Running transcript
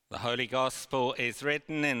The Holy Gospel is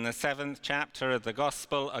written in the 7th chapter of the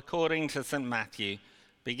Gospel according to St. Matthew,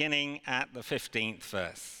 beginning at the 15th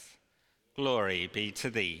verse. Glory be to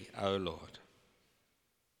thee, O Lord.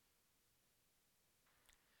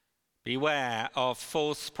 Beware of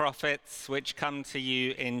false prophets which come to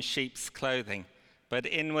you in sheep's clothing, but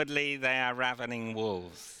inwardly they are ravening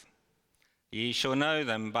wolves. Ye shall know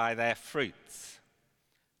them by their fruits.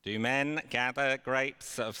 Do men gather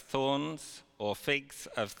grapes of thorns, or figs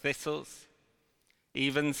of thistles?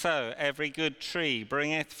 Even so, every good tree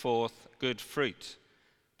bringeth forth good fruit,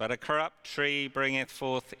 but a corrupt tree bringeth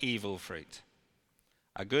forth evil fruit.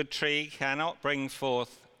 A good tree cannot bring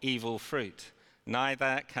forth evil fruit,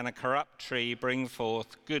 neither can a corrupt tree bring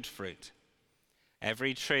forth good fruit.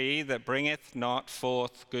 Every tree that bringeth not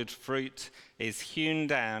forth good fruit is hewn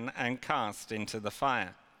down and cast into the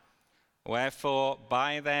fire. Wherefore,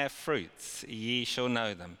 by their fruits ye shall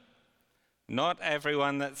know them. Not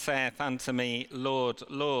everyone that saith unto me, Lord,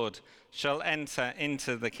 Lord, shall enter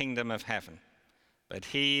into the kingdom of heaven, but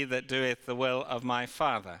he that doeth the will of my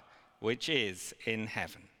Father, which is in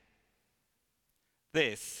heaven.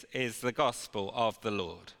 This is the gospel of the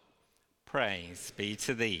Lord. Praise be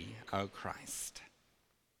to thee, O Christ.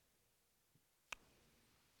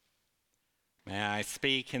 May I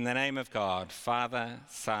speak in the name of God, Father,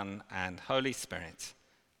 Son, and Holy Spirit.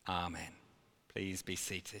 Amen. Please be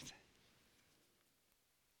seated.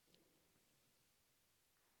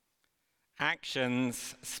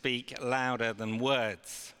 Actions speak louder than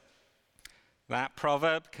words. That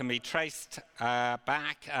proverb can be traced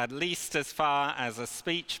back at least as far as a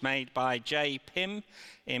speech made by J. Pym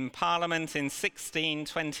in Parliament in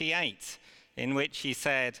 1628, in which he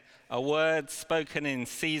said, "A word spoken in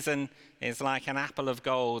season is like an apple of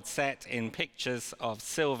gold set in pictures of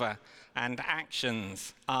silver, and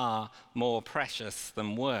actions are more precious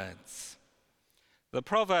than words." The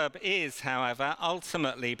proverb is, however,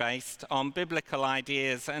 ultimately based on biblical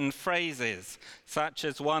ideas and phrases, such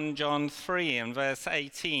as 1 John 3 and verse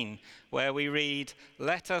 18, where we read,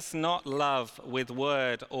 "Let us not love with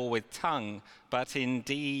word or with tongue, but in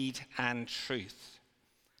deed and truth."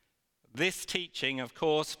 This teaching, of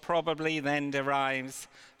course, probably then derives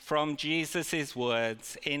from Jesus'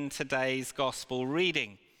 words in today's gospel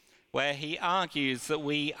reading, where he argues that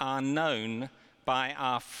we are known by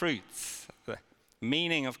our fruits,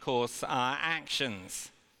 meaning, of course, our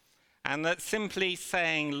actions, and that simply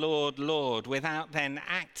saying, Lord, Lord, without then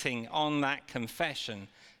acting on that confession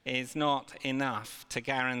is not enough to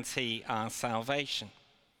guarantee our salvation.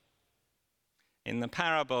 In the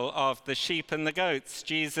parable of the sheep and the goats,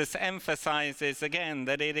 Jesus emphasizes again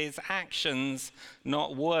that it is actions,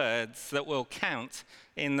 not words, that will count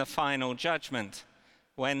in the final judgment,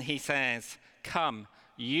 when he says, "Come,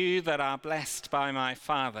 you that are blessed by my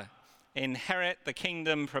Father, inherit the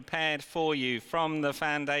kingdom prepared for you from the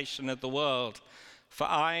foundation of the world. For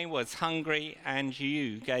I was hungry, and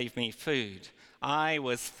you gave me food. I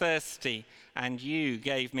was thirsty, and you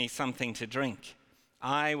gave me something to drink.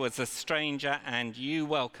 I was a stranger, and you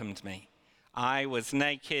welcomed me. I was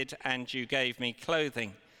naked, and you gave me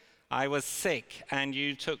clothing. I was sick, and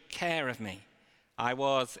you took care of me. I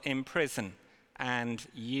was in prison, and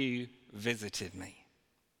you visited me."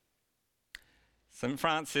 St.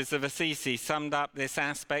 Francis of Assisi summed up this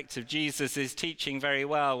aspect of Jesus' teaching very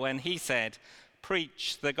well when he said,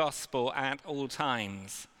 "Preach the gospel at all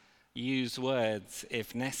times. Use words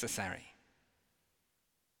if necessary."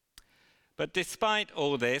 But despite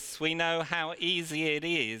all this, we know how easy it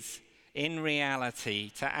is in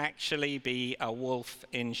reality to actually be a wolf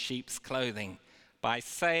in sheep's clothing by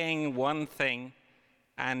saying one thing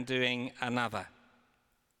and doing another.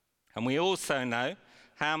 And we also know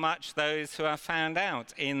how much those who are found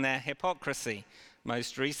out in their hypocrisy,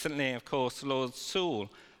 most recently, of course, Lord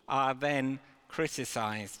Saul, are then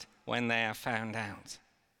criticized when they are found out.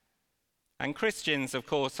 And Christians, of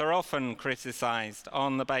course, are often criticized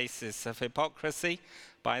on the basis of hypocrisy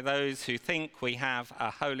by those who think we have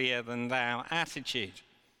a holier-than-thou attitude.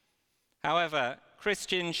 However,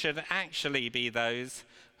 Christians should actually be those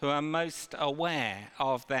who are most aware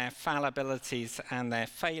of their fallibilities and their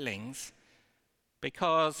failings,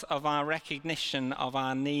 because of our recognition of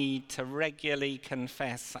our need to regularly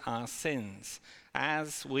confess our sins,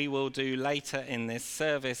 as we will do later in this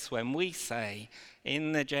service when we say,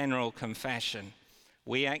 in the general confession,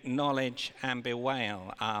 we acknowledge and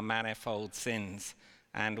bewail our manifold sins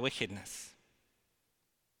and wickedness.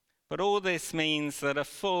 But all this means that a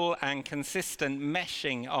full and consistent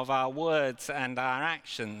meshing of our words and our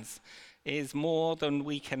actions is more than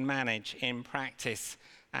we can manage in practice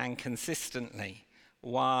and consistently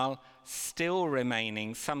while still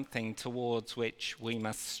remaining something towards which we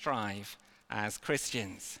must strive as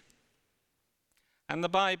Christians. And the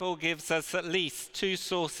Bible gives us at least two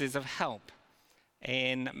sources of help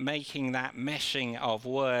in making that meshing of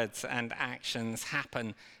words and actions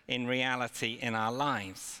happen in reality in our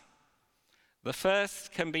lives. The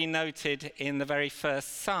first can be noted in the very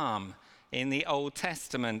first psalm in the Old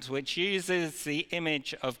Testament, which uses the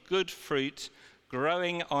image of good fruit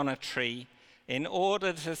growing on a tree in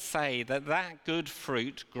order to say that that good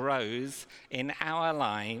fruit grows in our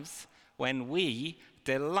lives when we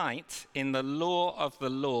delight in the law of the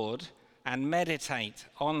Lord and meditate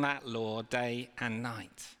on that law day and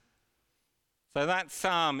night. So that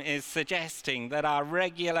psalm is suggesting that our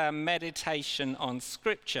regular meditation on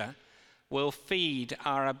Scripture will feed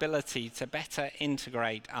our ability to better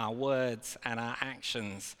integrate our words and our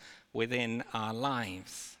actions within our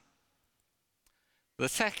lives. The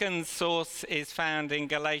second source is found in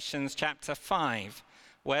Galatians chapter 5,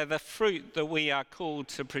 where the fruit that we are called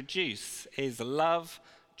to produce is love,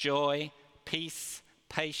 joy, peace,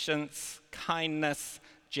 patience, kindness,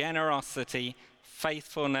 generosity,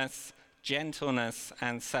 faithfulness, gentleness,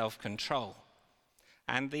 and self-control.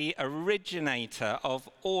 And the originator of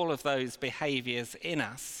all of those behaviors in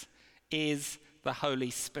us is the Holy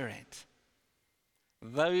Spirit.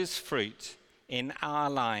 Those fruit in our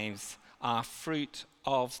lives are fruit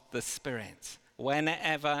of the Spirit,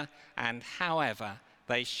 whenever and however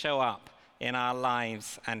they show up in our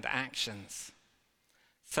lives and actions.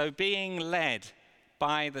 So being led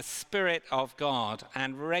by the Spirit of God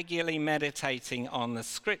and regularly meditating on the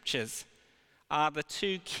Scriptures are the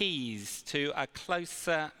two keys to a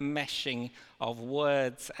closer meshing of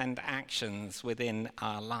words and actions within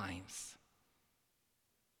our lives.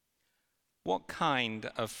 What kind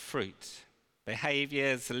of fruit,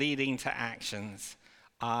 behaviors leading to actions,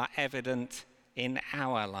 are evident in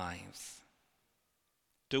our lives?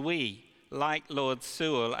 Do we, like Lord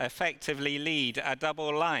Sewell, effectively lead a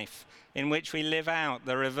double life in which we live out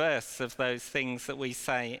the reverse of those things that we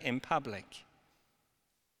say in public?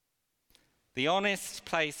 The honest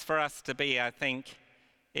place for us to be, I think,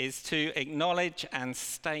 is to acknowledge and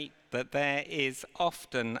state that there is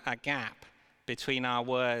often a gap between our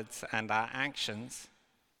words and our actions.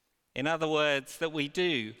 In other words, that we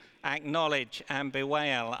do acknowledge and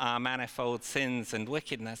bewail our manifold sins and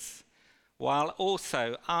wickedness, while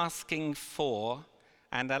also asking for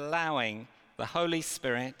and allowing the Holy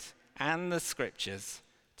Spirit and the Scriptures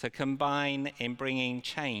to combine in bringing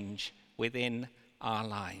change within our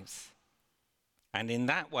lives. And in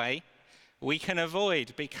that way, we can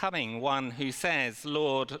avoid becoming one who says,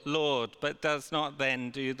 Lord, Lord, but does not then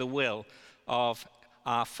do the will of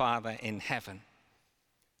our Father in heaven.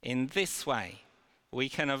 In this way, we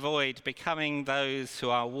can avoid becoming those who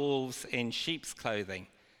are wolves in sheep's clothing,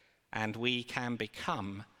 and we can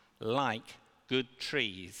become like good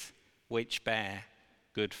trees which bear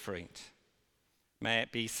good fruit. May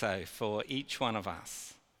it be so for each one of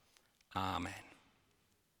us. Amen.